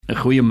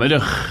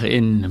Goeiemiddag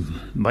en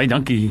baie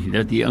dankie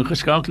dat jy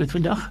ingeskakel het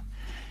vandag.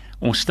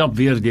 Ons stap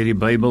weer deur die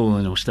Bybel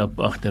en ons stap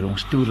agter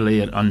ons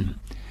toerleier aan,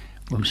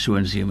 Dr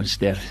Soon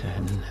Zevenster.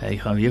 En hy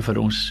gaan weer vir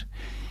ons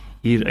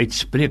hier uit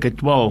Spreuke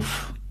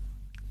 12.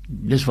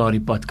 Dis waar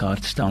die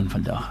padkaart staan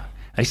vandag.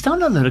 Hy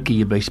staan al 'n rukkie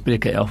hier by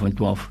Spreuke 11 en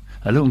 12.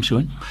 Hallo Dr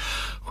Soon.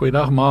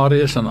 Goeiedag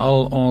Marius en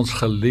al ons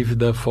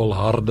geliefde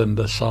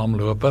volhardende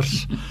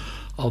saamlopers.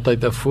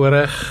 Altyd 'n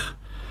voorreg.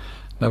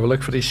 Nou wil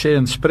ek vir die sê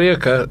in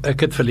Spreuke,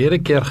 ek het verlede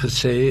keer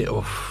gesê,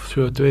 of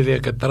so 2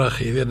 weke terug,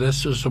 jy weet,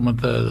 dis soos om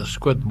met 'n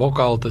skoot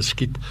bokhaal te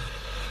skiet.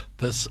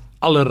 Dis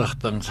alle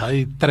rigtings,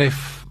 hy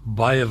tref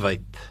baie wyd.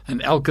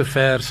 En elke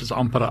vers is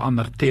amper 'n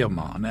ander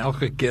tema. En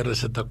elke keer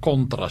is dit 'n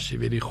kontras, jy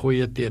weet, die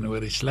goeie teenoor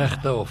die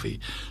slegte, of die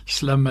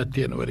slimme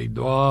teenoor die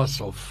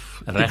dwaas,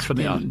 of reg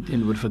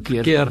teenoor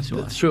verkeerd,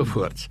 so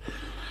voorts.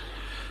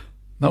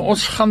 Nou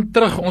ons gaan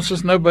terug, ons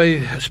is nou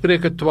by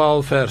Spreuke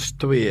 12 vers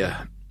 2.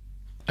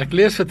 Ek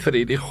lees dit vir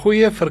u, die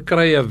goeie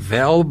verkry 'n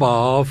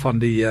welbehae van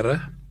die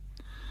Here,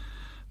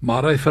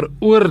 maar hy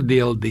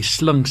veroordeel die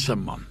slinkse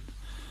man.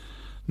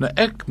 Nou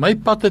my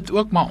pad het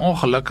ook maar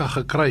ongelukkig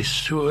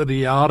gekruis, so oor die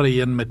jare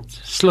heen met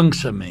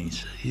slinkse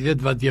mense. Jy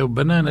weet wat jou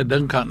binne in 'n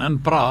ding kan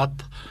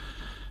inpraat,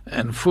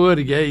 en voor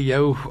jy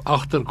jou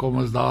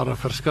agterkom is daar 'n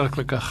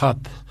verskriklike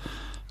gat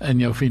in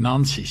jou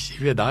finansies.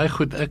 Jy weet, daai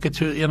goed, ek het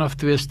so 1 of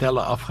 2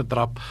 stelle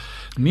afgetrap,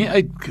 nie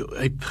uit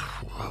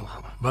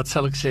wat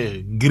sal ek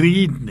sê,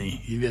 greed nie,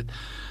 jy weet,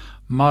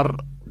 maar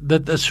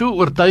dit is so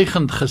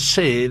oortuigend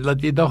gesê,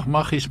 dat jy dog,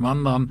 magies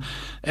man, dan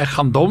ek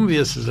gaan dom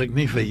wees as ek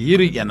nie vir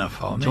hierdie ene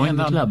val nie, en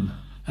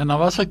dan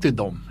was ek te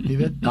dom, jy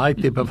weet, daai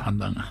tipe van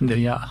ding,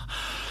 ja,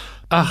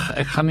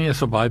 ek gaan nie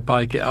so baie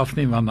paadjie af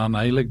nie, want dan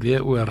heilig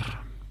weer oor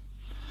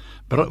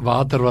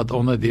water wat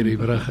onder die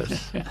brug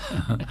is.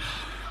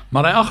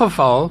 Maar in elk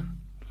geval,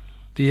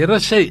 die Here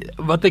sê,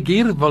 wat ek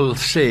hier wil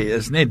sê,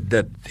 is net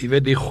dit, jy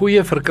weet, die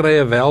goeie verkry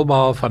 'n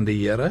welbehae van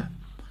die Here,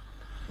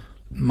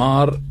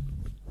 maar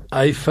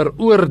hy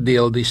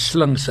veroordeel die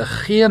slinkse.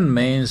 Geen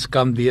mens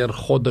kan deur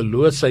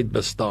goddeloosheid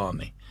bestaan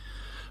nie,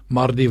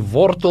 maar die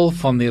wortel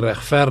van die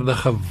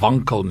regverdige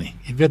wankel nie.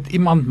 Jy weet,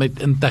 iemand met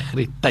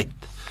integriteit.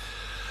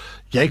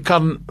 Jy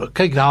kan,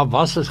 kyk, daar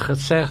was 'n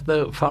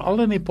gesegde, veral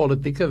in die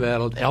politieke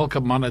wêreld, elke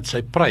man het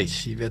sy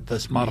prys, jy weet,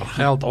 dis maar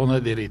geld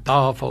onder die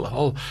tafel,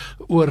 al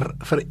oor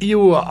vir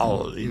eeue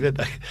al, jy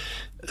weet,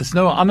 is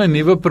nou 'n ander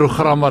nuwe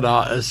program wat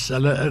daar is,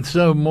 het is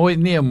nou mooi,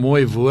 nie 'n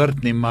mooi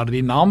woord nie, maar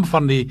die naam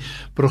van die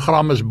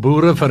program is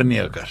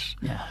boerevernekers.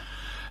 Ja.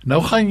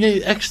 Nou gaan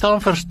jy, ek staan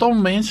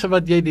verstom, mense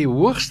wat jy die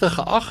hoogste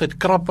geag het,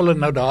 krap hulle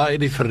nou daar uit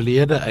die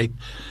verlede uit,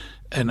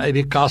 en uit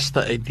die kaste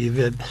uit, jy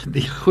weet,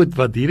 die goed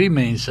wat hierdie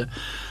mense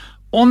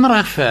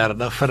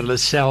onregverdig vir hulle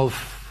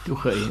self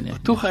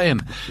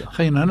toegeëien.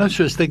 Gaan jy nou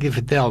so 'n stukkie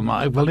vertel,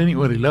 maar ek wil nie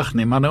oor die lig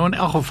nie, maar nou in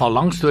elk geval,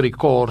 lang storie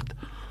kort,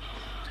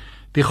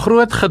 die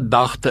groot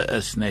gedagte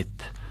is net,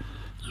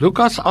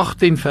 Lukas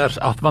 18 vers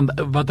 8, want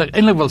wat ek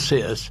eintlik wil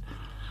sê is,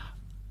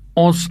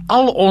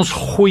 al ons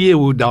goeie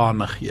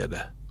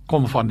hoedanighede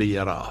kom van die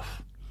Here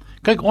af.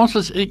 Kyk, ons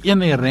is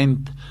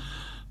inherent,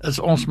 is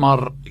ons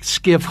maar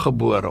skeef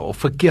gebore of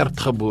verkeerd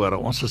gebore.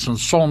 Ons is in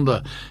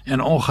sonde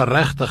en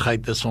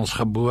ongeregtigheid is ons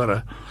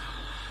gebore.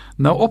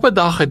 Nou op 'n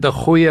dag het 'n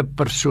goeie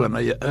persoon,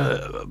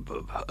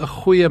 'n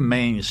goeie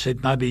mens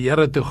het na die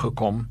Here toe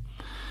gekom.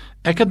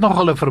 Ek het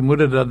nogal 'n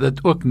vermoede dat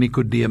dit ook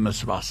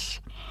Nikodemus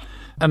was.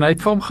 En hy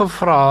het vir hom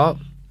gevra,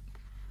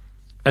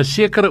 'n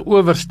sekere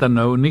owerste,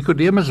 nou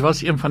Nikodemus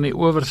was een van die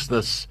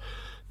owerstes,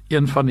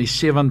 een van die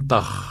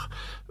 70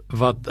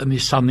 wat in die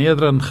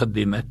Sanhedrin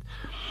gedien het.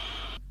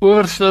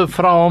 Owerste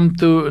vra hom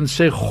toe en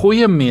sê,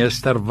 goeie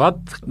meester,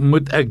 wat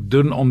moet ek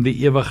doen om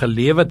die ewige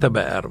lewe te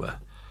beerwe?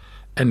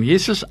 En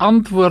Jesus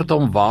antwoord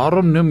hom,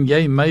 waarom noem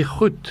jy my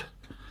goed?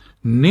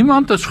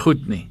 Niemand is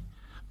goed nie,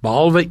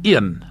 behalwe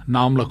een,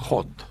 naamlik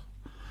God.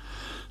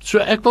 So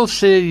ek wil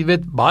sê, jy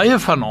weet, baie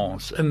van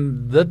ons,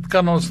 en dit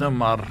kan ons nou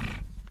maar,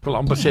 ek wil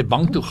amper sê,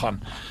 bang toe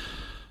gaan,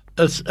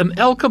 is in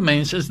elke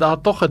mens is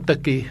daar tog 'n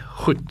tikkie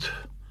goed.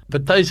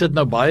 Party is dit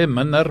nou baie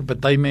minder,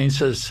 party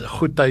mense is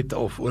goedheid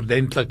of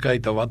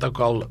oordentlikheid of wat ook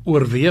al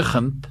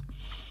oorwegend,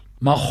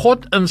 maar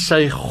God in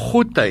sy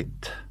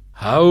goedheid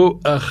hou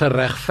 'n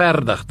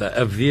geregverdigde,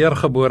 'n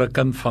weergebore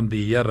kind van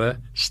die Here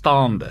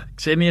staande. Ek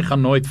sê nie, hy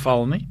gaan nooit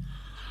val nie.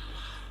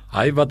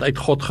 Hy wat uit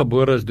God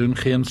gebore is, doen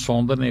geen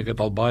sonde nie. Ek het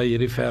al baie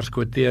hierdie vers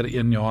quoteer,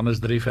 1 Johannes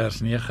 3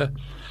 vers 9.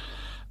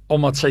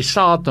 Omdat sy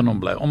saad in hom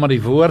bly, omdat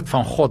die woord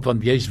van God,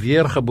 want jy's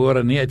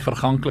weergebore nie uit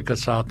verganklike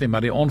saad nie,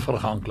 maar die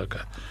onverganklike.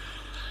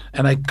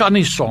 En hy kan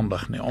nie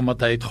sondig nie,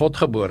 omdat hy uit God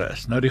gebore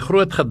is. Nou die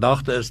groot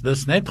gedagte is,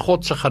 dis net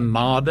God se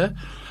genade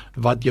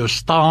wat jou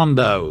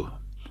staande hou.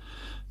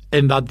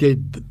 En dat jy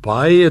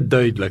baie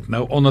duidelik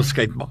nou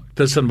onderskeid maak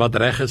tussen wat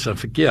reg is en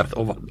verkeerd,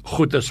 of wat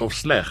goed is of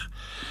sleg.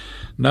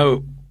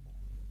 Nou,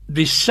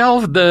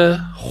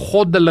 dieselfde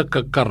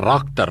goddelike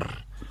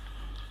karakter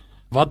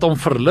wat hom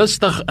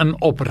verlustig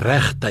in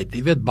opregtheid.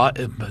 Jy weet,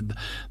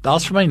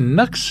 daar's vir my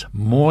niks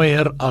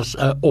mooier as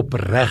 'n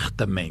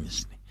opregte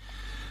mens nie.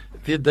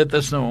 weet, dit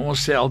is nou,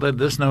 ons sê altyd,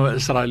 dis nou 'n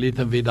Israeliet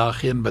en wie daar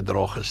geen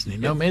bedrog is nie.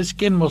 Nou, mense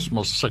ken mos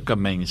sulke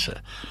mense.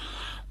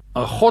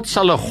 God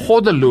sal 'n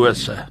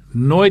goddelose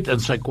nooit in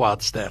sy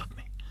kwaad sterk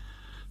nie.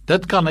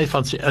 Dit kan hy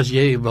van sê, as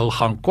jy wil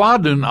gaan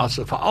kwaad doen,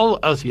 veral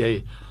as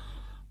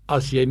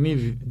jy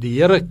nie die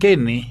Here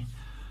ken nie,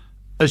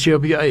 is jy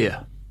op jou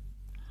eie.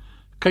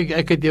 Kyk,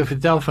 ek het jou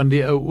vertel van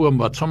die ou oom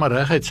wat sommer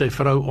reguit sy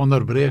vrou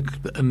onderbreek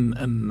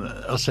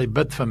as sy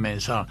bid vir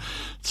mense.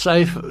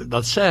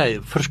 Dat sê hy,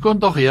 verskoon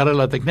tog Here,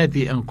 laat ek net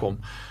hier inkom.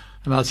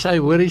 En dan sê hy,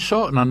 hoor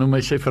hierso, en dan noem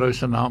hy sy vrou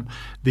se naam,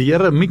 die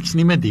Here mix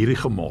nie met hierdie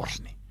gemors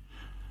nie.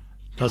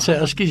 Dan sê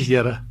hy, ekskuus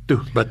Here, toe,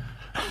 bid.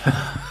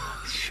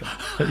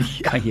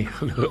 Ja, jy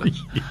glo.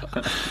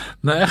 Ja.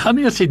 Nou, ek gaan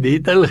nie as die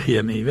detail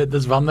gee nie, weet,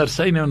 dis wanneer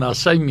sy nou na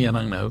sy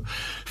mening nou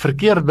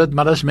verkeerd bid,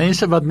 maar dis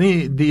mense wat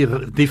nie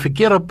die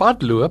verkeerde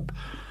pad loop,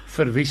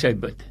 vir wie sy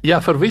bid. Ja,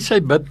 vir wie sy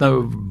bid,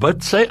 nou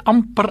bid sy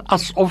amper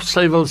asof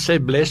sy wil sê,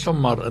 bless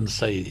hom maar in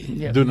sy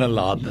doen en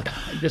late.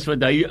 Dis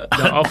wat hy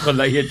daar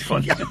afgelei het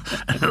van. Ja,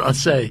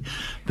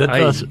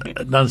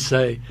 dan sê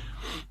hy,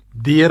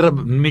 die Here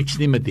mix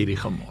nie met hierdie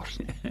gemors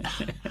nie.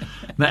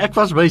 Nou, ek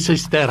was by sy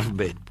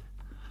sterfbed,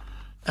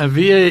 en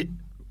wie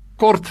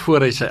kort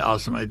voor hy sy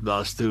asem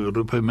uitblaas toe,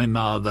 roep hy my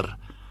nader.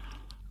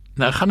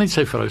 Nou, ek gaan nie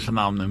sy vrou se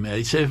naam noem,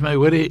 hy sê vir my,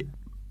 hoorie,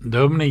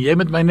 Dominee, jy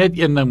moet my net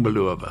een ding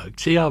beloof. Ek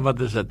sê, ja,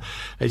 wat is dit?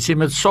 Hy sê,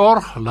 met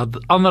sorg, laat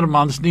ander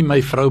mans nie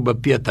my vrou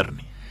bepeter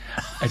nie.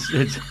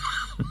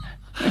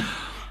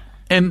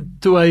 En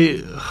toe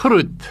hy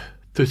groet,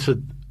 toe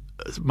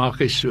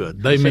maak hy so,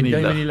 duim in die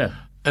lig,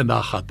 en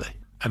daar gaat hy,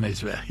 en hy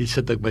is weg. Hier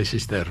sit ek by sy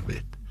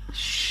sterfbed.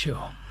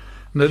 Sjoe.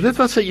 Nou, dit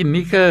was 'n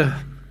unieke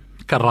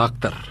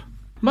karakter.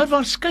 Maar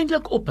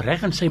waarskynlik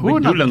opreg in sy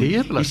bedoeling.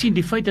 Natuurlijk. Jy sien,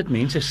 die feit dat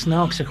mense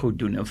snaakse goed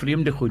doen, en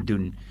vreemde goed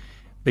doen,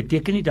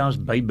 beteken nie daar's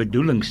by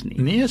bedoelings nie.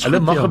 Nee, hulle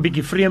mag 'n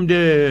bietjie vreemde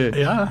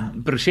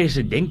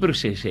prosesse,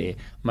 denkprosesse hê,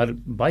 maar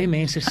baie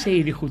mense sê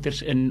hierdie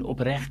goeters in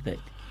opregtheid.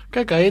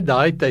 Kyk, hy het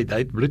daai tyd, hy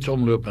het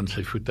bloedsomloop in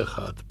sy voete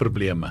gehad,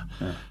 probleme.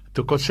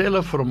 Toe kon sê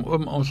hulle vir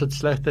hom, ons het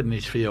slegte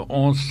nuus vir jou,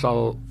 ons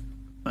sal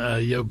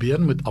jou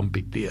been moet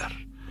amputeer.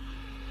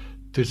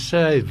 Toe sê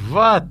hy,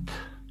 wat?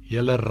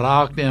 Julle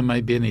raak nie aan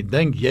my been nie,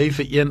 dink jy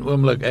vir een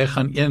oomblik, ek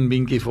gaan een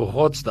beentjie vir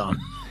God staan.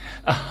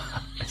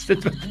 Is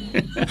dit wat?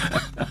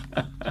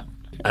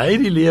 Hy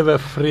het die lewe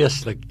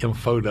vreeslik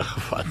eenvoudig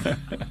gevat.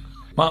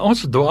 Maar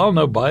ons dwaal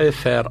nou baie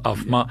ver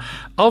af, maar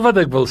al wat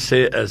ek wil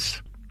sê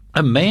is,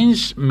 'n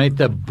mens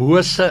met 'n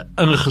bose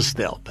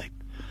ingesteldheid.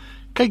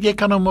 Kyk, jy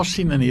kan nou mos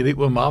sien in hierdie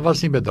oom, maar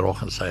was nie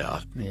bedrog in sy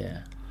hart nie.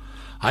 Ja.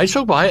 Hy is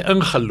ook baie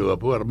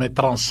ingeloop, hoor, met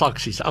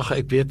transaksies. Ag,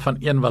 ek weet van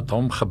een wat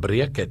hom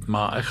gebreek het,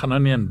 maar ek gaan nou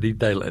nie in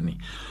detail in nie.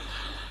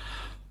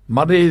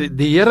 Maar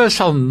die Here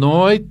sal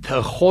nooit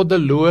 'n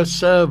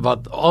goddelose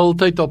wat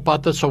altyd op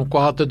pad is om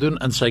kwaad te doen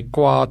in sy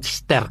kwaad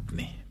sterk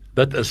nie.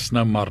 Dit is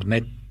nou maar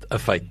net 'n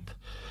feit.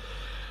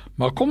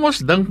 Maar kom ons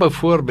dink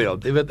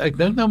byvoorbeeld, jy weet, ek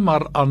dink nou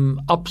maar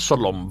aan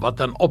Absalom wat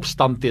in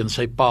opstand teen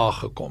sy pa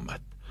gekom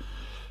het.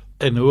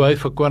 En hoe hy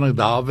vir koning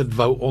Dawid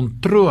wou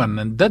onttroon,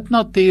 en dit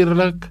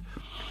natuurlik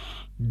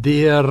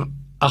deur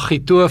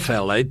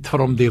Agitofel, hy het vir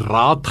hom die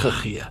raad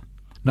gegee.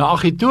 Nou,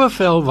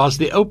 Agitofel was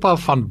die oupa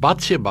van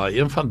Batseba,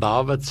 een van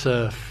Dawid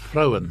se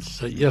vrouens,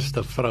 sy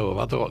eerste vrou,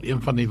 wat ook al,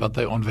 een van die wat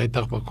hy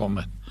onwettig bekom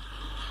het.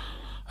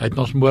 Hy het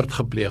ons moord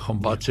gepleeg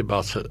om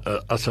Batseba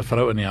as 'n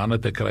vrou in die hande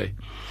te kry.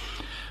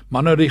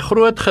 Maar nou die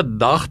groot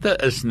gedagte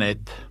is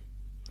net,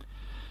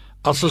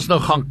 as ons nou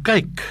gaan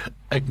kyk,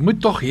 ek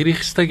moet tog hierdie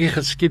stukkie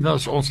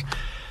geskiedenis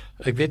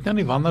ek weet nou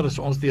nie wanneer is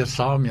ons deur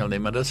Samuel nie,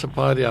 maar dit is 'n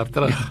paar jaar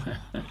terug.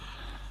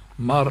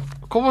 Maar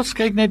kom ons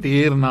kyk net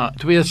hier na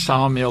 2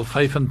 Samuel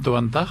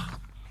 25,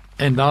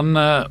 en dan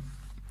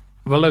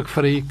wil ek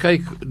vir u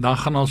kyk, dan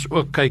gaan ons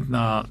ook kyk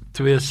na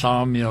 2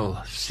 Samuel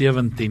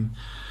 17.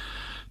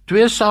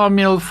 2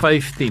 Samuel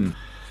 15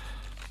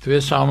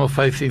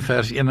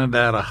 vers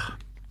 31.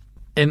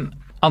 En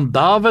aan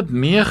Dawid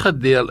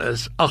meegedeel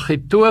is,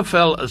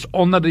 Agitofel is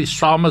onder die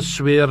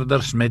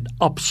samesweerders met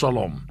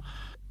Absalom.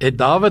 Het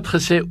Dawid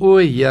gesê, o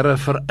Here,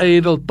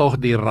 verydel tog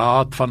die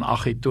raad van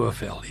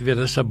Agitofel. Jy weet,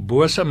 dis 'n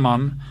bose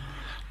man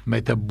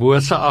met 'n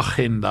bose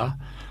agenda.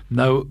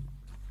 Nou,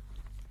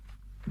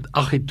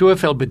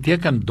 Agitofel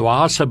beteken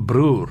dwaase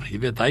broer. Jy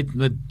weet, hy het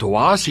met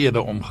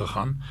dwaashede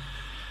omgegaan.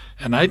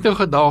 En hy het nou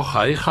gedag,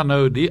 hy gaan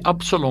nou die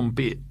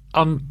Absalompie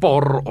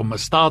aanpor om 'n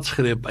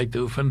staatsgreep uit te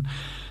oefen.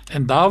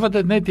 En Dawid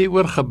het net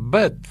hieroor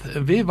gebid.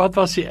 Weet, wat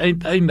was die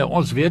uiteinde?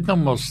 Ons weet nou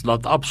mos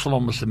dat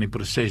Absalom is in die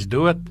proses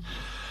dood.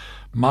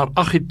 Maar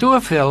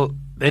Agitofel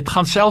het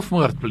gaan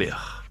selfmoord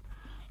pleeg.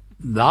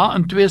 Daar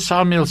in 2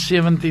 Samuel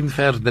 17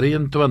 vers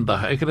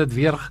 23, ek het dit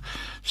weer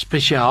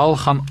spesiaal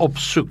gaan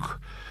opsoek.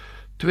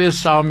 2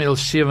 Samuel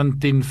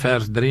 17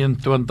 vers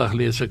 23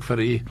 lees ek vir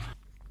u.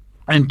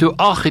 En toe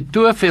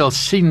Agitofel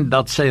sien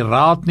dat sy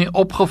raad nie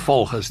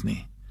opgevolg is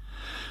nie,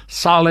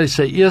 saal hy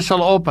sy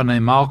esel op en hy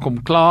maak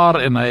hom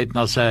klaar en hy het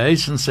na sy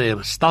huis in sy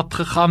stad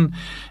gegaan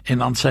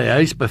en aan sy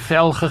huis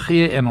bevel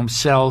gegee en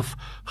homself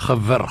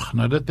gewurg.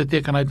 Nou dit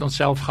beteken hy het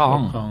homself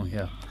gehang.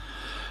 Ja.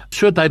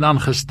 So het hy dan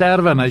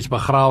gesterwe en hy is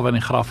begrawe in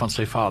die graf van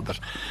sy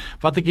vaders.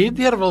 Wat ek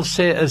hierdeur wil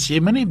sê is, jy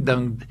moet nie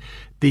dink,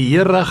 die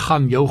Here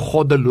gaan jou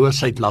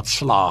goddeloosheid laat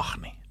slaag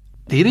nie.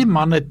 Hierdie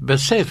man het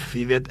besef,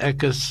 jy weet,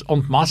 ek is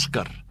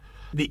ontmasker.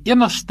 Die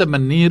enigste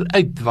manier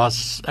uit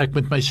was, ek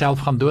moet myself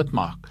gaan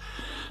doodmaak.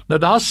 Nou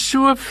daar is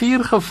so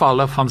 4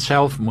 gevalle van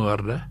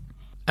selfmoorde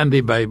in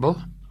die Bybel.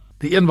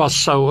 Die een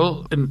was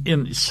Saul in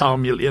 1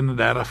 Samuel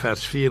 31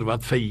 vers 4,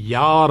 wat vir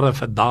jare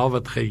vir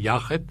Dawid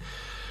gejag het,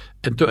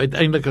 en toe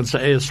uiteindelik in sy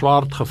eie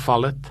swaard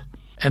geval het.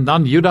 En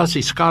dan Judas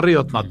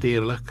Iskariot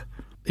natuurlik,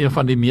 een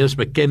van die mees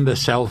bekende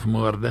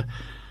selfmoorde,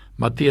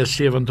 Matteus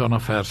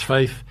 27 vers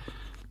 5,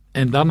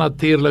 en dan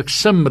natuurlik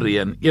Simri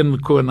in 1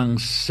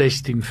 Konings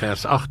 16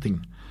 vers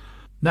 18.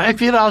 Nou ek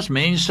weet daar is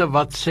mense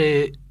wat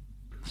sê,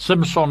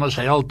 Samson is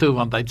hel toe,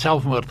 want hy het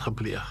selfmoord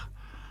gepleeg.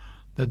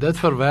 Nou dit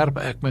verwerp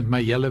ek met my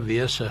hele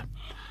wese.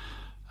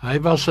 Hy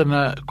was in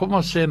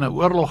 'n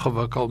oorlog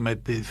gewikkeld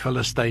met die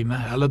Filistyne.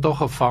 Hulle het hom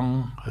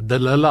gevang.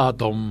 Delilah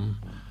het hom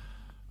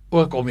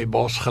ook om die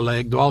bos gelei.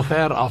 Ek dwaal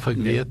ver af, ek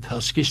weet.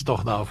 Ekskuus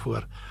tog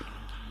daarvoor.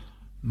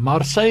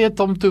 Maar sy het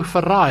hom toe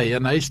verraai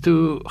en hy is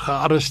toe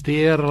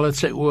gearresteer. Hulle het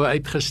sy oë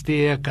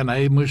uitgesteek en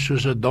hy moes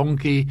soos 'n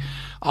donkie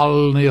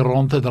al nie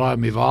rond te draai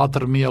om die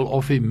watermeel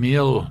of die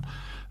meel,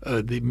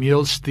 die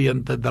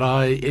meelsteen te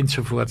draai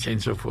ensovoorts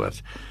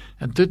ensovoorts.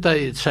 En toe het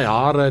hy sy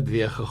hare het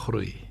weer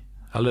gegroei.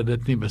 Hulle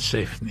dit nie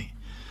besef nie.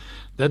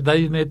 Dit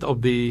dui net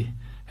op die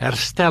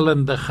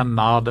herstellende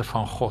genade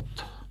van God.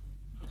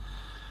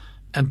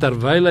 En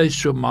terwyl hy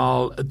so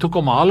maal, toe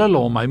kom hulle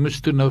hom, hy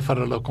moes toe nou vir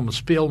hulle kom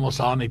speel, mos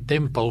aan die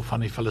tempel van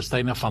die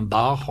Filistyne van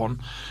Dagon,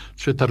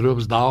 so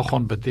terloops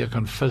Dagon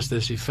beteken vis,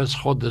 dis die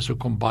visgod, dis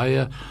hoekom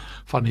baie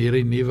van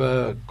hierdie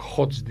nuwe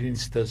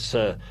godsdienste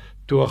se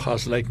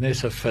togas lyk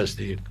net 'n vis,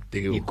 die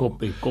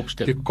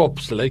kopstuk. Die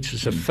kops lyk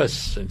soos 'n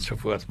vis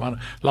ensovoorts, maar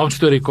lang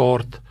storie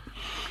kort.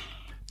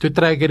 Toe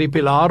trek hy die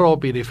pilare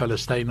op hierdie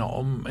Filistyne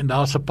om, en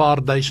daar's 'n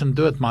paar duisend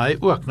dood, maar hy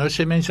ook. Nou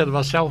sê mense dit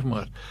was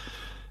selfmoord.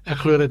 Ek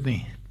glo dit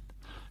nie.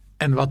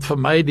 En wat vir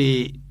my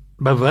die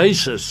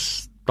bewys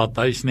is, dat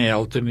hy nie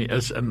held toe nie,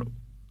 is in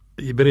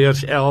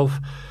Hebreërs 11,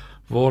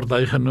 word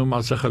hy genoem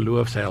as 'n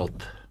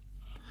geloofsheld.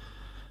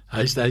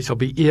 Hy's op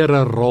die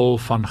ererol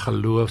van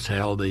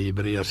geloofshelde,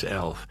 Hebreërs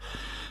 11.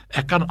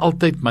 Ek kan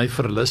altyd my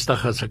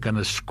verlustig as ek in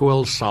 'n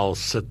skoolsaal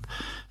sit,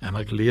 en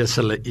ek lees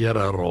hulle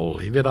ererol.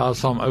 Jy weet, daar is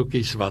soms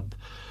ouetjies wat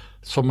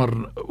sommer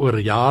oor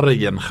jare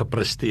heen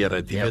gepresteer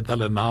het. Jy weet,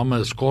 hulle name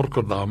is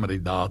kort daar met die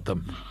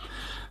datum.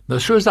 Nou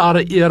so is daar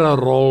 'n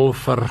ererol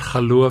vir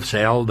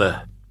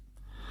geloofshelde.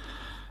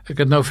 Ek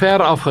het nou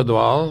ver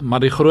afgedwaal, maar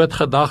die groot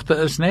gedagte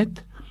is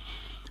net,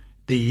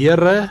 die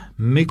Here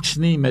mix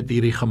nie met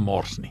hierdie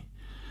gemors nie.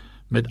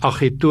 Met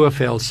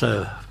Agitofel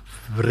se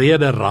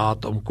wrede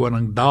raad om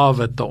koning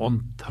Dawid te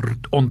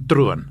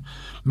onttroon,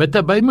 met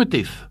 'n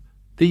bymotief.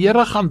 Die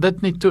Here gaan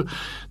dit nie toe.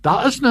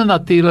 Daar is nou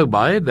natuurlik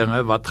baie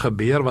dinge wat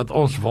gebeur, wat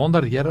ons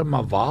wonder, Here,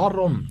 maar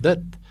waarom dit?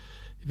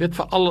 Jy weet,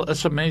 veral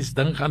as 'n mens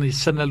dink aan die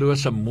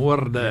sinnelose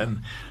moorde,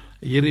 en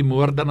hierdie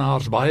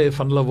moordenaars, baie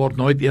van hulle word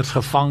nooit eers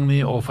gevang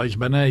nie, of hy's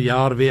binne 'n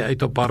jaar weer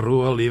uit op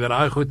parool, jy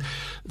weet, goed,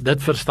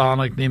 dit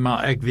verstaan ek nie,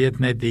 maar ek weet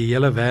net, die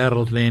hele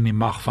wêreld lê in die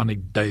mag van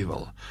die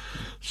duiwel.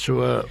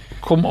 So,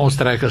 kom ons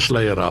trek 'n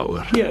sluier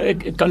daaroor. Ja,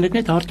 ek kan dit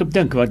net hardop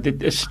dink, want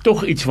dit is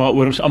tog iets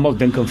waaroor ons almal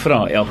dink en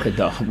vra elke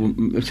dag.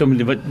 So,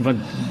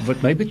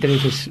 wat my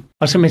betref is,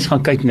 as 'n mens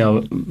gaan kyk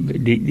nou,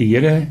 die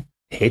Here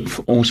het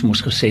vir ons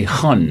mos gesê,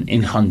 gaan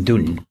en gaan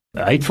doen.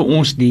 Hy het vir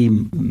ons die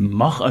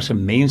mag as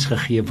 'n mens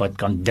gegee wat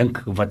kan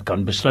dink, wat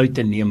kan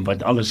besluite neem,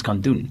 wat alles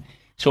kan doen.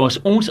 So as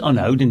ons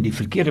aanhoudend die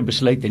verkeerde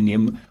besluite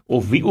neem,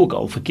 of wie ook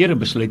al verkeerde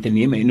besluite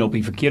neem en op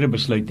die verkeerde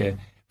besluite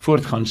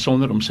voortgaan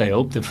sonder om sy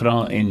hulp te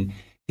vra en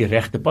die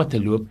regte pad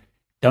te loop,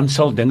 dan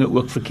sal dinge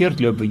ook verkeerd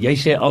loop. Jy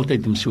sê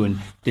altyd om so,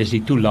 dis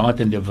die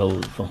toelatende wil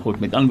van God.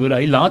 Met ander woorde,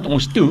 hy laat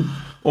ons toe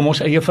om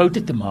ons eie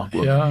foute te maak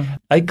ook. Ja.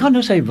 Hy kan,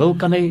 as hy wil,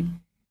 kan hy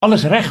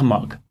alles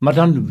regmaak, maar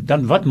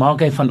dan wat maak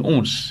hy van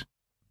ons?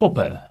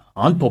 Poppe,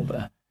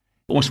 handpoppe.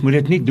 Ons moet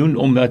dit nie doen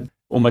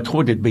omdat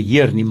God dit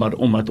beheer nie, maar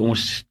omdat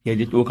ons, jy het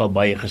dit ook al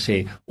baie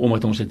gesê,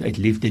 omdat ons dit uit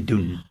liefde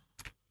doen.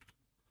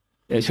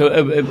 So,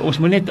 ons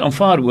moet net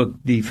aanvaar ook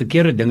die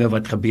verkeerde dinge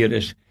wat gebeur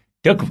is,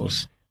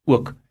 dikwels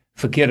ook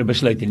verkeerde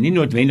besluite, nie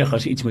noodwendig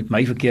as iets met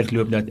my verkeerd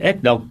loop, dat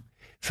ek dalk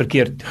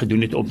verkeerd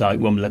gedoen het op daai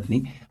oomblik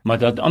nie, maar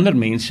dat ander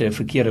mense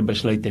verkeerde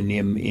besluite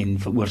neem en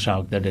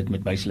veroorsaak dat dit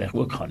met my sleg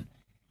ook gaan.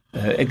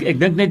 Ek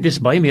dink net dis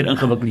baie meer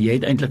ingewikkeld. Jy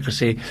het eintlik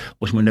gesê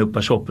ons moet nou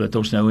pas op dat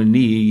ons nou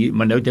nie,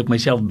 maar nou het ek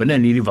myself binne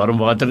in hierdie warm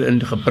water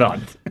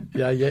ingepraat.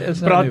 Ja, jy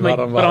is nou in die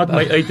warm water.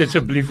 Praat my uit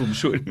asseblief om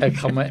so. Ek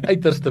gaan my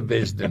uiterste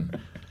bes doen.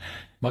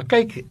 Maar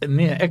kyk,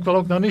 nee, ek wil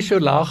ook nou nie so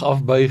laag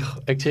afbuig.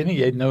 Ek sê nie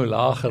jy het nou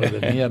lager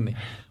redeneer nie,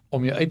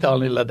 om jou uit te haal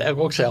nie, laat ek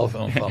ook self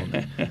inval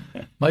nie.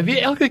 Maar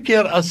wie elke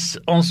keer as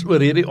ons oor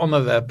hierdie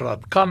onderwerp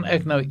praat, kan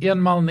ek nou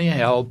eenmal nie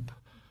help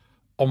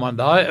om aan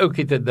daai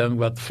ouetjie te dink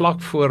wat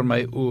vlak voor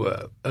my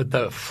oë, het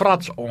 'n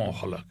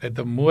fratsongeluk, het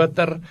 'n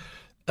motor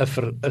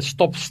 'n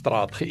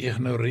stopstraat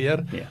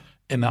geïgnoreer,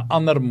 en 'n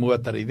ander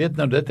motor. Jy weet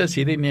nou, dit is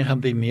hierdie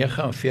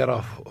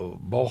 1949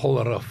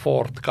 Bogel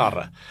Ford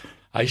karre.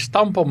 Hy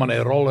stamp hom en hy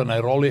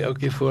rol die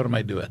ouetjie voor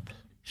my dood.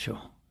 So.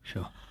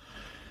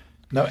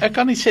 Nou, ek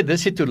kan nie sê,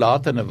 dis die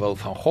toelatende wil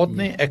van God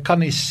nie. Ek kan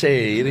nie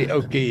sê, hierdie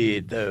ouetjie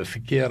het 'n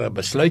verkeerde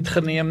besluit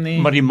geneem nie.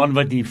 Maar die man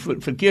wat die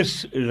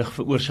verkeerslig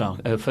veroorsaak,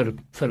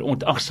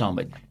 verontagsaam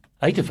het,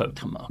 hy het 'n fout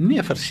gemaak.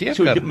 Nee,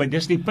 verseker. Maar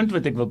dis die punt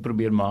wat ek wil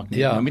probeer maak.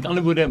 Ja. Nou, met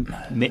ander woorde,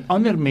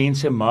 ander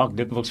mense maak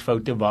dikwels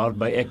foute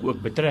waarby ek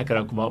ook betrek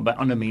raak, waarby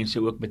ander mense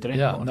ook betrek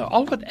word. Nou,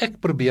 al wat ek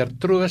probeer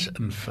troos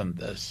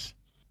invind is,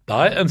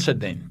 daai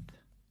insident,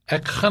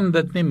 ek gun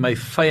dit nie my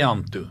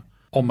vyand toe,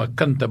 om 'n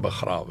kind te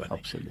begrawe nie.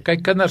 Absoluut.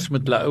 Kyk, kinders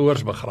moet hulle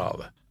ouers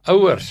begrawe.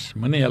 Ouers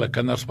moenie hulle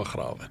kinders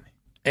begrawe nie.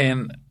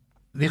 En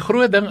die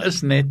groot ding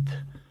is net,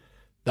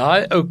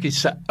 daai ouetjie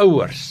se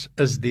ouers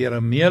is deur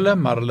 'n meele,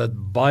 maar hulle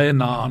het baie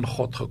na aan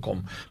God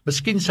gekom.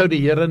 Miskien sou die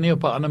Here nie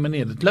op 'n ander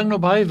manier. Dit klink nou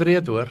baie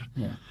wreed, hoor.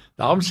 Ja.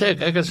 Daarom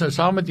sê ek is nou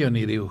saam met jou in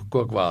hierdie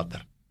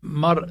kookwater.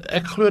 Maar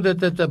ek glo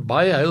dit het 'n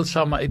baie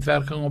heilsame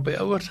uitwerking op die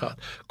ouers gehad.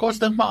 Kom ons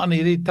dink maar aan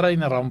hierdie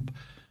treinramp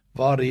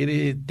waar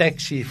hierdie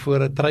taxi voor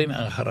 'n trein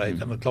ingery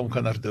het en 'n klomp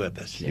kinders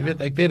dood is. Jy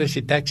weet, ek weet dis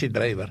die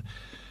taxi-drywer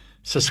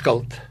se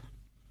skuld.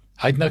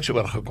 Hy het niks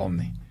oorgekom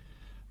nie.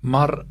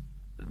 Maar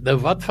nou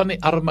wat van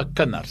die arme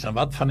kinders en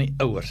wat van die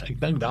ouers?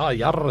 Ek dink daar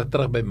jare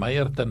terug by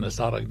Meyerton is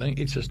daar, ek dink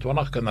iets soos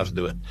 20 kinders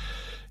dood.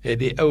 Het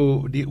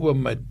die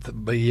oom het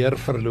beheer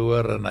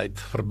verloor en hy het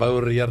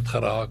verboureerd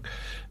geraak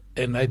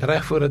en hy het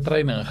reg voor 'n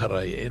trein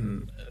ingery en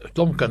 'n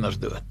klomp kinders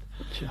dood.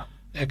 Ja.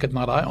 Ek het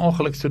na daai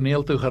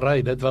ongelukstoneel toe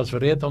gery. Dit was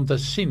wreed om te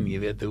sien, jy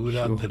weet, hoe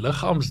dat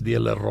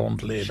liggaamsdele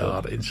rond lê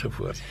daar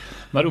ensovoorts.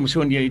 Maar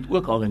jy het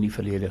ook al in die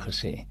verlede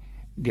gesê,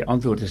 die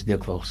antwoord is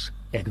dikwels,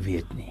 ek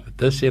weet nie.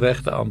 Dis die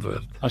regte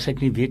antwoord. As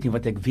ek nie weet nie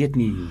wat ek weet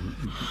nie,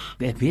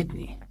 ek weet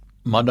nie.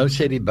 Maar nou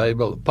sê die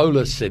Bybel,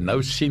 Paulus sê,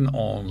 nou sien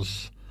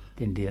ons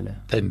ten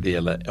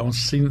dele.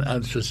 Ons sien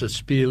soos 'n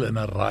spieël in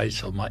 'n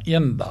raaisel, maar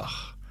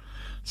eendag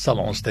sal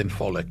ons ten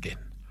volle ken.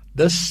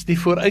 Dis die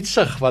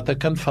vooruitsig wat 'n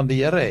kind van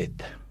die Here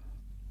het.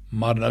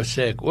 Maar nou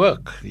sê ek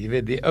ook, jy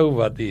weet, die ou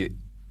wat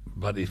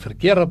die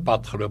verkeerde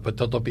pad geloop het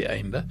tot op die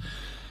einde,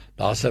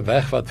 daar's 'n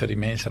weg wat vir die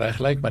mens reg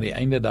lyk, maar die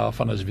einde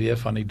daarvan is weer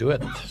van die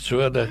dood. So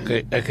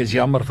ek is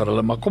jammer vir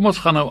hulle, maar kom ons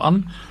gaan nou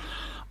aan.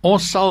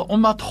 Ons sal,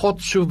 omdat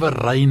God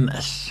soewerein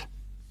is,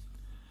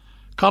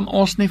 kan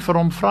ons nie vir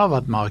hom vra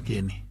wat maak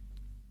jy nie.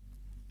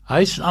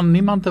 Hy is aan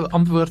niemand 'n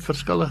antwoord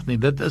verskillig nie.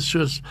 Dit is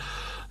soos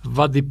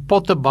wat die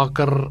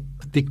pottebakker,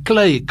 die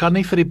klei kan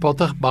nie vir die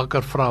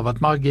pottebakker vra, wat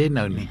maak jy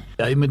nou nie?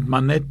 Hy moet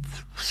maar net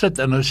sit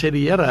en nou sê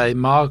die Here, hy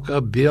maak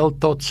 'n beeld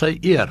tot sy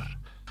eer.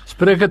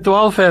 Spreuke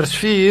 12 vers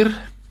 4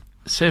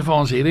 sê vir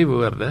ons hierdie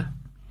woorde.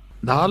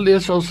 Daar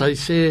lees ons, hy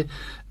sê,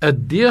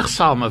 'n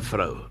deegsame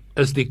vrou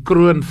is die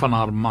kroon van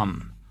haar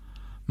man,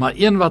 maar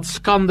een wat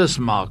skandes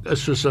maak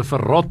is soos 'n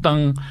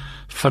verrotting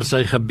vir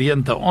sy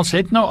gebeente. Ons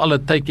het nou al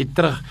 'n tydjie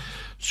terug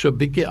so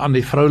bietjie aan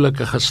die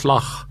vroulike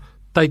geslag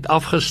tyd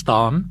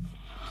afgestaan,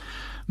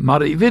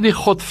 maar jy weet, die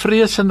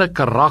godvreesende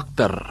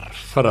karakter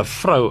vir 'n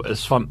vrou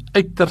is van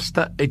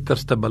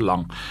uiterste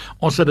belang.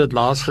 Ons het dit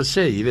laas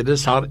gesê, jy weet,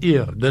 dis haar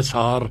eer, dis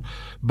haar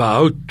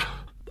behoud,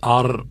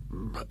 haar,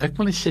 ek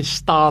wil nie sê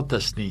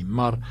status nie,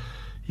 maar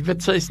jy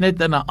weet, sy is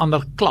net in 'n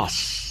ander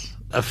klas,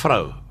 'n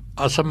vrou,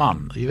 as 'n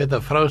man. Jy weet,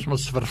 'n vrou is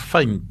mos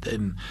verfynd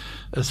en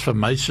is vir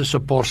my soos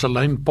 'n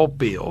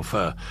porseleinpoppie, of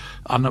 'n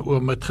ander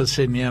oom het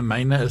gesê, nee,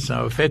 myne is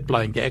nou 'n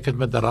vetplantjie, ek het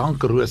met 'n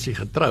rankrosie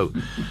getrou.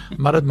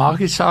 Maar dit maak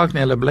nie saak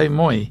nie, hulle bly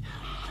mooi.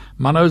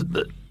 Maar nou,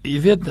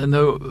 jy weet,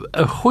 nou,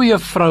 'n goeie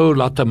vrou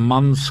laat 'n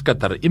man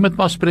skitter. Jy moet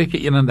maar Spreuke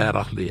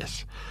 31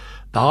 lees.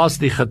 Daar's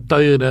die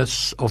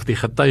getuienis of die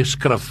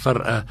getuigskrif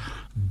vir 'n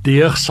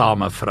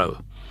deegsame vrou.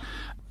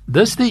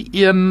 Dis die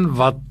een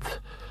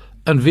wat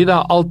in wie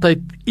daar altyd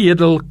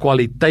edel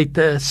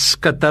kwaliteite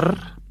skitter.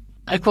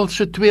 Ek wil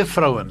so twee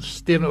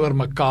vrouens teenoor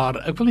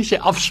mekaar, ek wil nie sê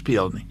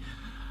afspeel nie,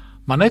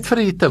 maar net vir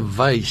jy te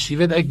wys. Jy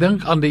weet, ek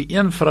dink aan die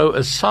een vrou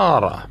is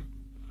Sarah.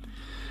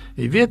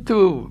 Jy weet,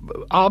 toe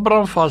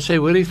Abraham vir sê,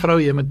 hoor die vrou,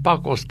 jy moet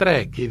pak, ons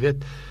trek, jy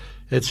weet,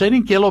 het sy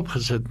nie keel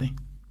opgesit nie.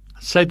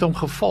 Sy het hom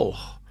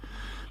gevolg.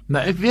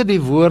 Nou, ek weet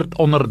die woord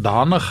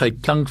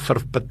onderdanigheid klink vir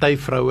party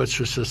vroue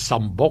soos 'n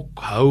sambok,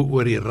 hou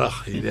oor die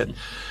rug, jy weet.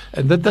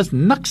 En dit is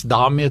niks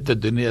daarmee te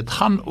doen nie. Dit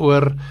gaan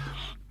oor,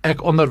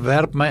 ek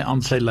onderwerp my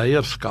aan sy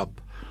leierskap.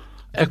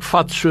 Ek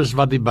vat soos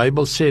wat die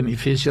Bybel sê in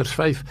Efesiërs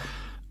 5,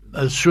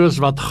 soos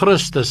wat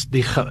Christus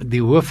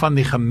die hoof van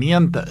die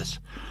gemeente is.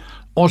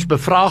 Ons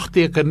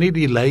bevraagteken nie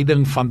die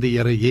leiding van die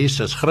Here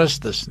Jesus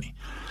Christus nie.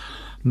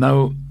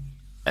 Nou,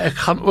 ek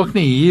gaan ook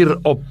nie hier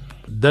op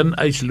dun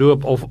ys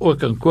loop of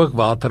ook in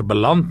kookwater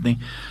beland nie,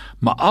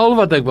 maar al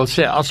wat ek wil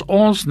sê, as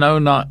ons nou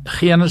na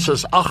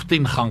Genesis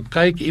 18 gaan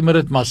kyk, jy moet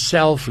dit maar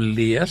self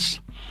lees,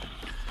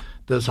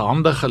 dis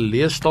handige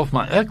leesstof,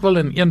 maar ek wil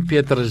in 1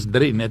 Petrus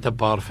 3 net 'n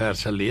paar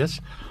verse lees,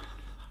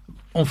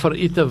 om vir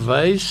u te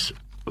wys,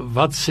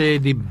 wat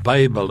sê die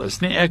Bybel, is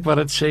nie ek wat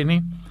dit sê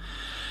nie.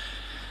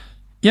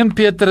 1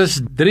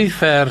 Petrus 3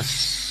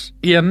 vers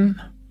 1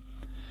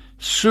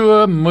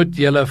 So moet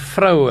julle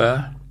vroue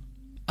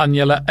aan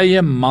julle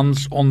eie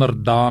mans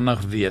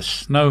onderdanig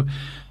wees. Nou,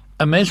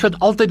 'n mens moet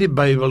altyd die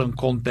Bybel in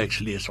konteks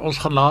lees. Ons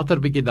gaan later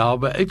bietjie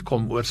daarby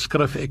uitkom oor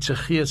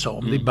skrifeksegese,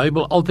 om die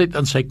Bybel altyd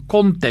in sy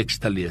konteks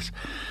te lees.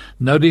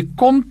 Nou die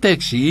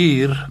konteks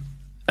hier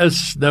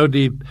is nou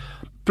die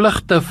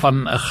pligte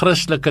van 'n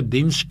Christelike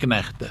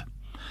diensknegte.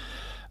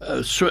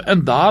 So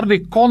in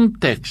daardie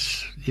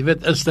konteks, jy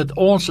weet, is dit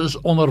ons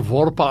is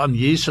onderworpe aan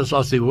Jesus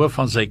as die hoof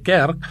van sy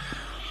kerk,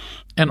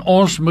 en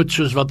ons moet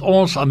soos wat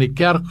ons aan die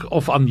kerk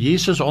of aan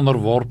Jesus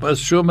onderworpe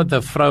is, so met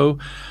 'n vrou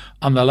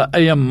aan hulle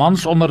eie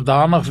mans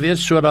onderdanig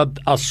wees, sodat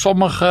as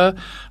sommige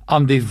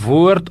aan die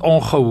woord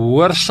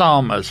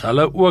ongehoorsaam is,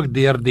 hulle ook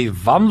deur die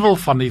wandel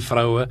van die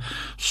vroue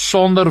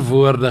sonder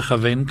woorde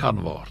gewen kan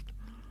word.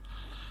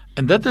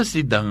 En dit is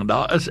die ding,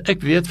 daar is,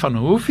 ek weet van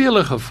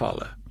hoeveel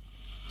gevalle,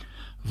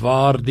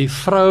 waar die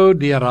vrou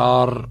deur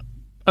haar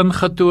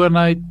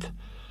ingetoonheid,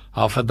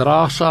 haar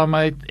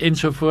verdraagsaamheid,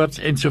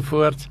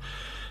 ensovoorts,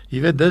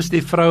 jy weet, dis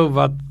die vrou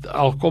wat,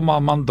 al kom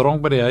haar man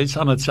dronk by die huis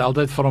aan, het sy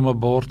altyd vir hom 'n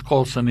bord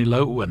kos in die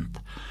lou oond.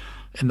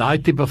 En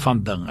daai tipe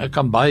van ding. Ek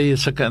kan baie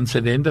sulke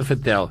insidente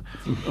vertel.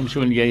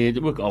 So, en jy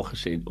het ook al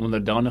gesê,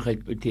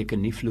 onderdanigheid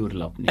beteken nie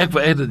vloerlap nie. Ek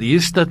weet,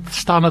 hier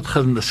staan dit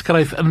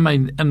geskryf in my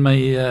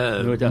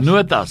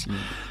notas.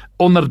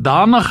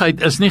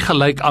 Onderdanigheid is nie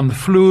gelyk aan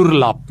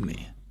vloerlap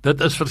nie.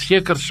 Dit is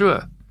verseker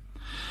so.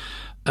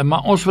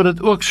 Maar ons moet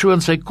dit ook so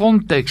in sy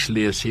konteks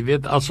lees. Jy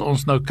weet, as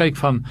ons nou kyk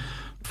van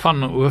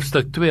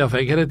hoofstuk 2, of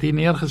ek het dit hier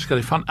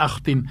neergeskryf, van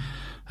 18,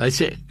 hy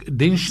sê,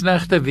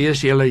 diensknegte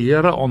wees julle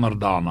Here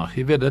onderdanig.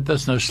 Jy weet, dit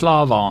is nou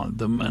slawe,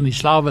 in die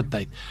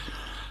slawetyd.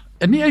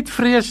 En nie uit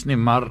vrees nie,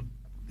 maar,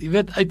 jy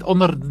weet,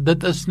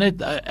 dit is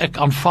net, ek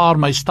aanvaar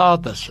my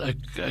status,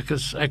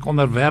 ek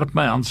onderwerp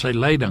my aan sy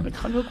leiding. Het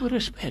gaan ook oor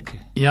respek.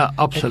 Ja,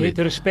 absoluut. Ek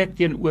het respek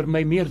teenoor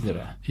my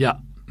meerdere. Ja,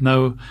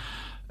 nou,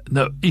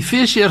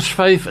 Efesiërs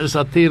 5 is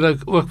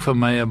natuurlik ook vir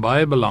my 'n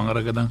baie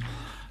belangrike ding,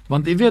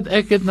 want jy weet,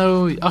 ek het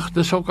nou,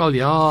 dis ook al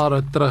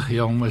jare terug,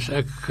 jongens,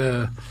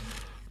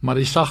 maar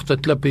die sagte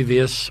klippie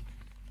wees,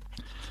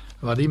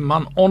 waar die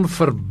man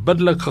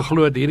onverbiddelik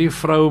geglo het, hierdie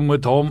vrou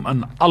moet hom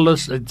in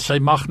alles, sy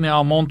mag nie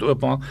haar mond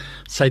oopmaak,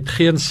 sy het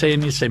geen sê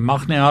nie, sy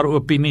mag nie haar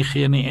opinie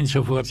gee nie,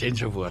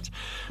 ensovoorts.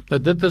 Nou,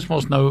 dit is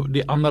mos nou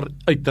die ander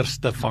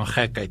uiterste van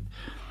gekheid.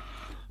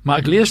 Maar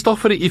ek lees toch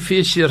vir die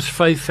Efesiërs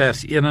 5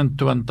 vers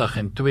 21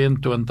 en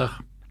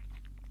 22,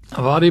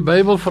 waar die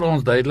Bybel vir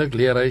ons duidelik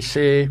leer, hy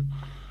sê,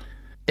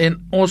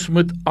 en ons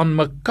moet aan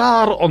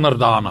mekaar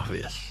onderdanig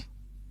wees.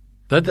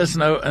 Dit is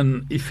nou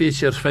in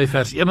Efesiërs 5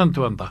 vers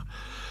 21.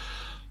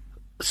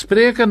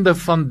 Sprekende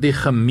van die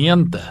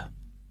gemeente,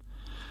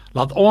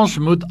 laat ons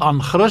moet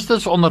aan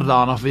Christus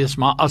onderdanig wees,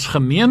 maar as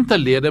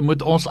gemeentelede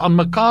moet ons aan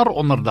mekaar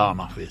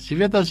onderdanig wees. Jy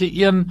weet, as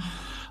die een,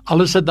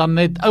 al is dit dan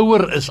net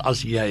ouer is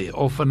as jy,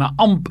 of in 'n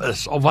amp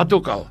is, of wat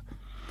ook al.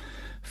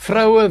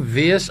 Vroue,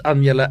 wees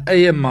aan julle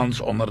eie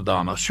mans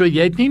onderdanig. So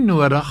jy het nie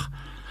nodig,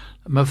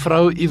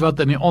 mevrou, u wat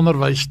in die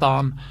onderwys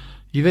staan,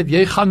 jy weet,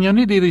 jy gaan jou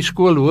nie deur die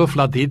skoolhoof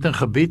laat het en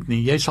gebied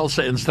nie, jy sal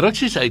sy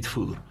instruksies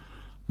uitvoer,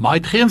 maar hy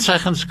het geen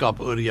seggenskap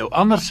oor jou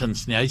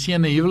andersins nie, hy is nie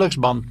in 'n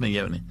huweliksband met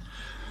jou nie.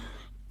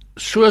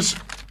 Soos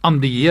aan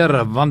die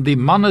Here, want die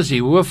man is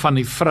die hoof van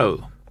die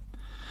vrou,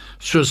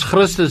 soos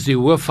Christus die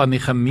hoof van die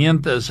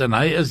gemeente is, en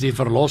hy is die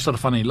verlosser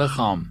van die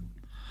liggaam.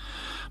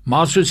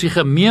 Maar soos die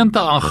gemeente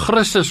aan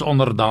Christus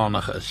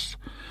onderdanig is,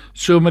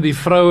 so moet die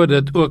vroue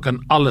dit ook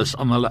in alles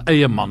aan hulle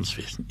eie mans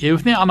wees. Jy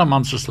hoef nie aan 'n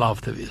man se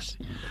slaaf te wees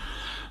nie.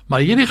 Maar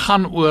hierdie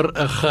gaan oor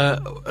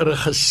 'n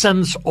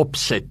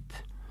gesinsopset.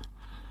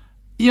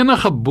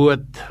 Enige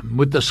boot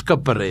moet 'n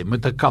skipper hê,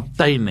 moet 'n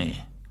kaptein hê.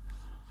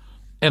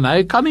 En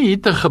hy kan nie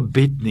hier te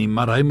gebied nie,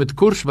 maar hy moet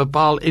koers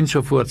bepaal,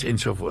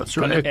 ensovoorts.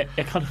 So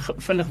ek gaan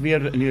vinnig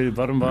weer in die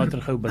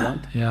warmwater gou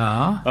beland.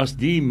 Ja. As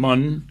die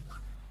man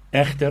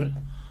egter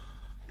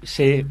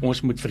sê,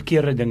 ons moet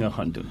verkeerde dinge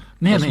gaan doen.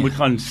 Ons moet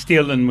gaan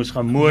steel en moes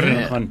gaan moor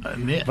en gaan,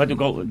 wat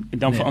ook al,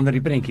 dan verander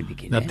die prentjie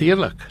bietjie.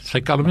 Natuurlik, sy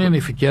kan hom nie in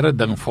die verkeerde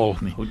ding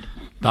volg nie. Goed.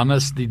 Dan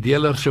is die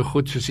deler so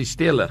goed soos die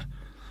steler.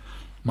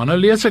 Maar nou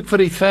lees ek vir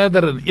u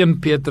verder in 1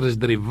 Petrus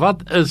 3,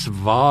 wat is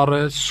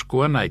ware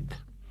skoonheid?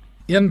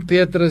 1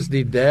 Petrus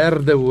die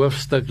 3de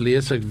hoofstuk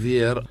lees ek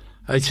weer,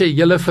 hy sê,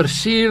 julle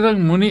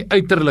versiering moenie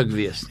uiterlik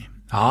wees nie,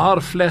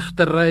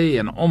 haarvlegtery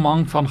en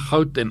omhang van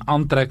goud en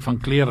aantrek van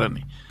klere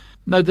nie.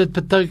 Nou dit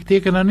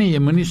beteken nou nie, jy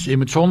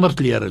moet sonder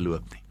klere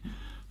loop nie,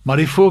 maar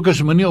die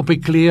fokus moenie op die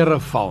klere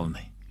val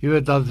nie. Jy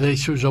weet, dat hy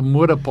soos 'n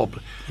modepop.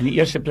 In die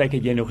eerste plek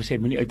het jy nou gesê,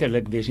 moenie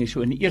uiterlik wees nie,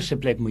 so in die eerste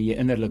plek moet jy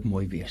innerlik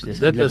mooi wees. Dis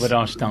eintlik wat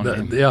daar staan.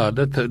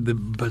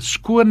 Die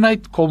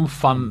skoonheid kom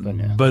van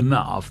binne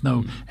af.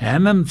 Nou,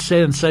 Hannon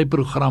sê in sy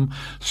program,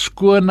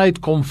 skoonheid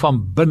kom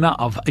van binne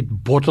af,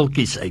 uit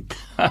botteltjies uit.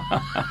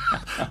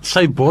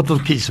 Sy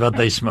botteltjies wat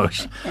hy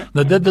smous.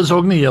 Nou, dit is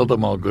ook nie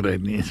heeltemal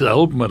korrek nie, dis 'n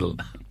hulpmiddel.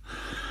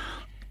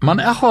 Maar in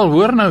elk geval,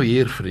 hoor nou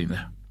hier,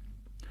 vriende.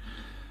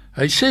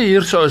 Hy sê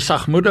hier so 'n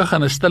sagmoedige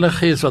en 'n stille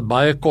gees wat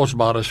baie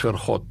kosbaar is vir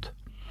God.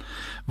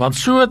 Want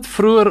so het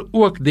vroeër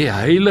ook die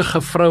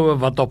heilige vroue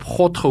wat op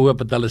God gehoop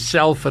het, hulle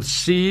self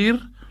versier,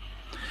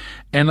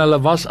 en hulle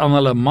was aan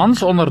hulle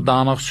mans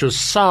onderdanig, soos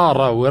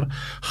Sara,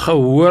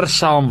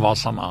 gehoorsaam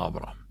was aan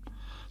Abraham.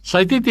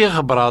 Sy het nie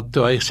teëgepraat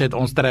toe hy gesê het,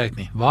 ons trek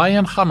nie.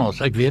 Waarheen gaan ons?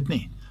 Ek weet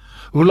nie.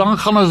 Hoe lang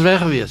gaan ons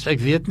weg wees? Ek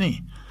weet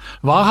nie.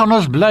 Waar gaan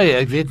ons bly?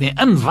 Ek weet nie.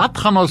 In wat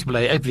gaan ons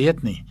bly? Ek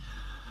weet nie.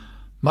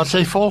 Maar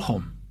sy volg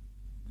hom.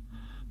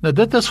 Nou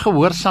dit is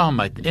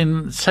gehoorsaamheid,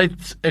 en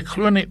ek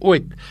glo nie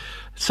ooit,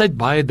 sy het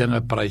baie dinge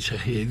prys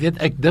gegee. Jy weet,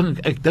 ek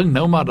dink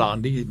nou maar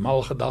daaraan, die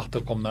mal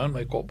gedagte kom nou in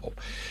my kop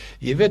op.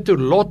 Jy weet, toe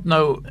Lot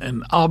nou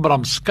en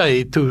Abraham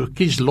skei, toe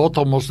kies Lot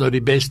om ons nou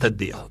die beste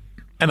deel.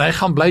 En hy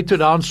gaan bly toe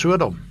daar in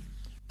Sodom.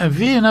 En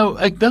wie nou,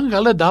 ek dink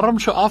hulle daarom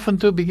so af en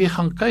toe bietjie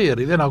gaan kuier.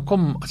 Jy weet, nou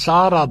kom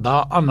Sarah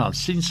daar aan, dan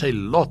sien sy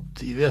Lot,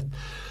 jy weet,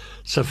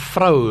 sy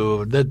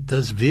vrou, dit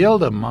is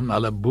weelde man,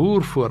 hulle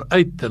boer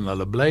vooruit en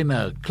hulle bly in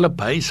 'n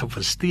kliphuis of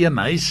 'n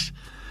steenhuis.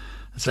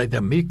 Sy het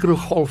 'n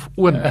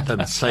mikrogolfoond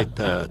en sy het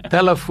 'n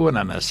telefoon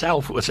en 'n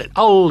selfoon, sy het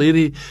al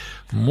hierdie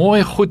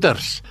mooi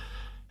goeders.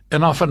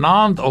 En dan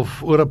vanaand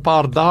of oor 'n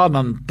paar dae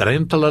dan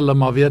drentel hulle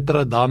maar weer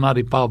terug daarna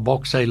die paar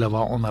bokseile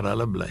waaronder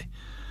hulle bly.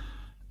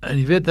 En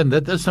jy weet, en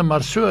dit is nou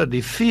maar so,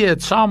 die vee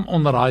het saam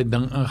onder daai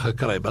ding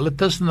ingekruip, hulle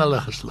tussen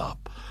hulle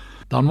geslaap.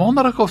 Dan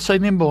wonder ek of sy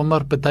nie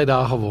party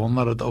dae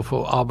gewonder het of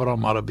Abraham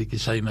maar 'n bietjie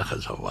synig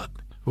is of wat.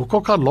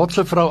 Hoe kan Lot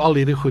se vrou al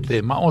hierdie goed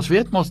hê? Maar ons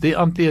weet mos die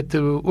Antee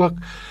toe ook,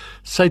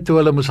 sy toe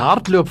hulle moes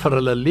hardloop vir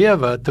hulle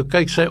lewe, toe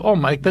kyk sy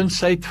om, ek dink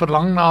sy het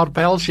verlang na haar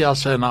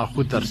pelsjasse en haar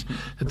goeders,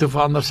 en toe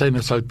verander sy in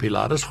 'n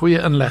soutpilaar. Dis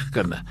goeie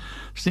inlegkunde,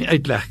 dis nie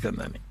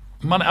uitlegkunde nie.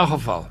 Maar in elk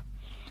geval,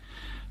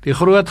 die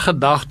groot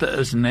gedagte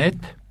is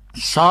net,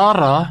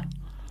 Sarah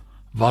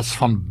was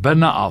van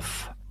binne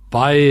af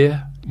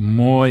baie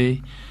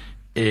mooi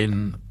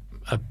en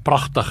 'n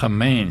pragtige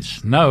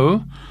mens.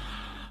 Nou,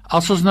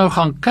 as ons nou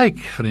gaan kyk,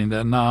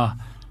 vriende, na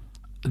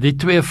die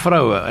twee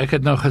vroue, ek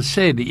het nou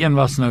gesê, die een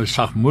was nou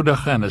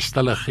sagmoedige en 'n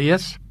stille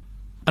gees,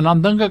 en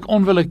dan dink ek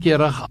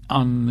onwillekeurig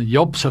aan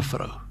Job se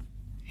vrou.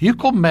 Hier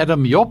kom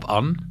Madam Job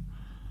aan,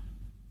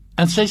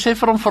 en sy sê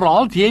vir hom,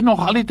 verhaal jy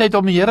nog al die tyd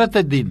om die Here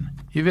te dien?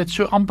 Jy weet,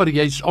 so amper,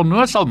 jy's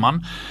onnoosel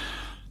man.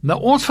 Nou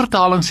ons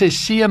vertaling sê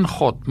seën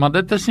God, maar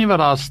dit is nie wat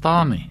daar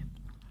staan nie.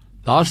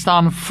 Daar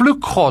staan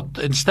vloek God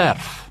en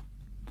sterf.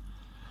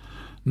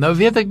 Nou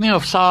weet ek nie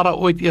of Sarah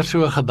ooit eers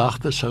so 'n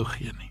gedagte sou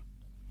gee nie.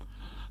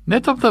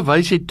 Net om te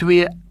wys die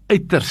twee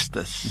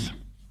uiterstes.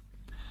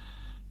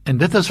 En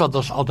dit is wat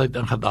ons altyd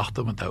in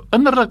gedagte moet hou.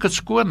 Innerlike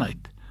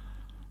skoonheid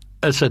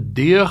is 'n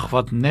deug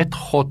wat net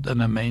God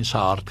in 'n mens se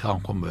hart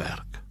kan kom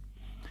werk.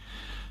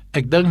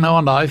 Ek dink nou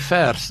aan daai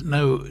vers,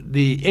 nou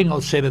die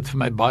Engels sê dit vir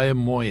my baie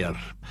mooier.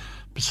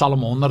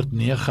 Psalm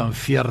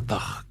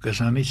 149, ek is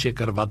nou nie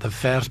seker wat 'n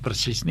vers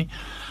presies nie,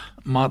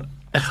 maar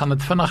ek gaan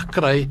dit vinnig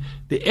kry.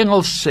 Die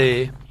Engels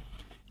sê,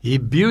 He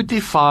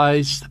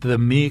beautifies the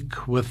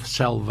meek with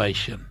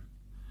salvation.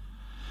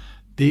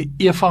 Die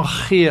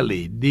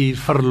evangelie, die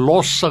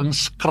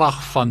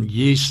verlossingskrag van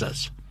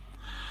Jesus,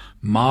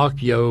 maak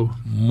jou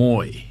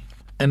mooi.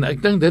 En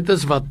ek dink dit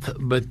is wat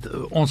met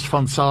ons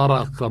van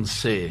Sarah kan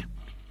sê.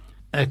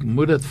 Ek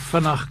moet dit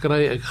vinnig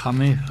kry, ek gaan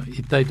nie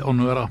die tyd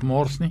onnodig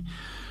mors nie.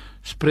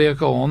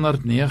 Spreuke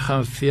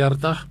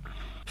 149,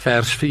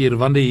 vers 4,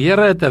 want die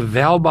Here het 'n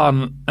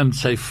welbaan in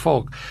sy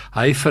volk,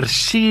 hy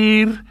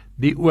versier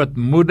die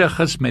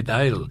ootmoediges met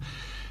heil.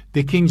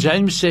 Die King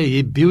James sê,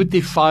 he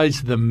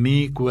beautifies the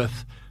meek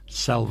with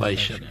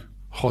salvation.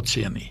 God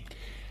seën nie.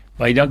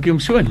 Baie dankie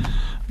Soon.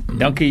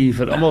 Dankie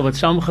vir almal wat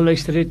saam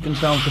geluister het en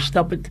saam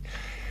gestap het.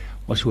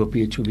 Ons hoop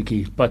jy het so 'n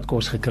bietjie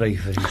padkos gekry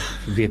vir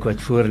die week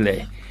wat voor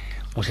lê.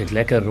 Ons het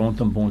lekker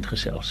rondom bond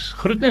gesels.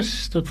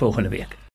 Groetnis tot volgende week.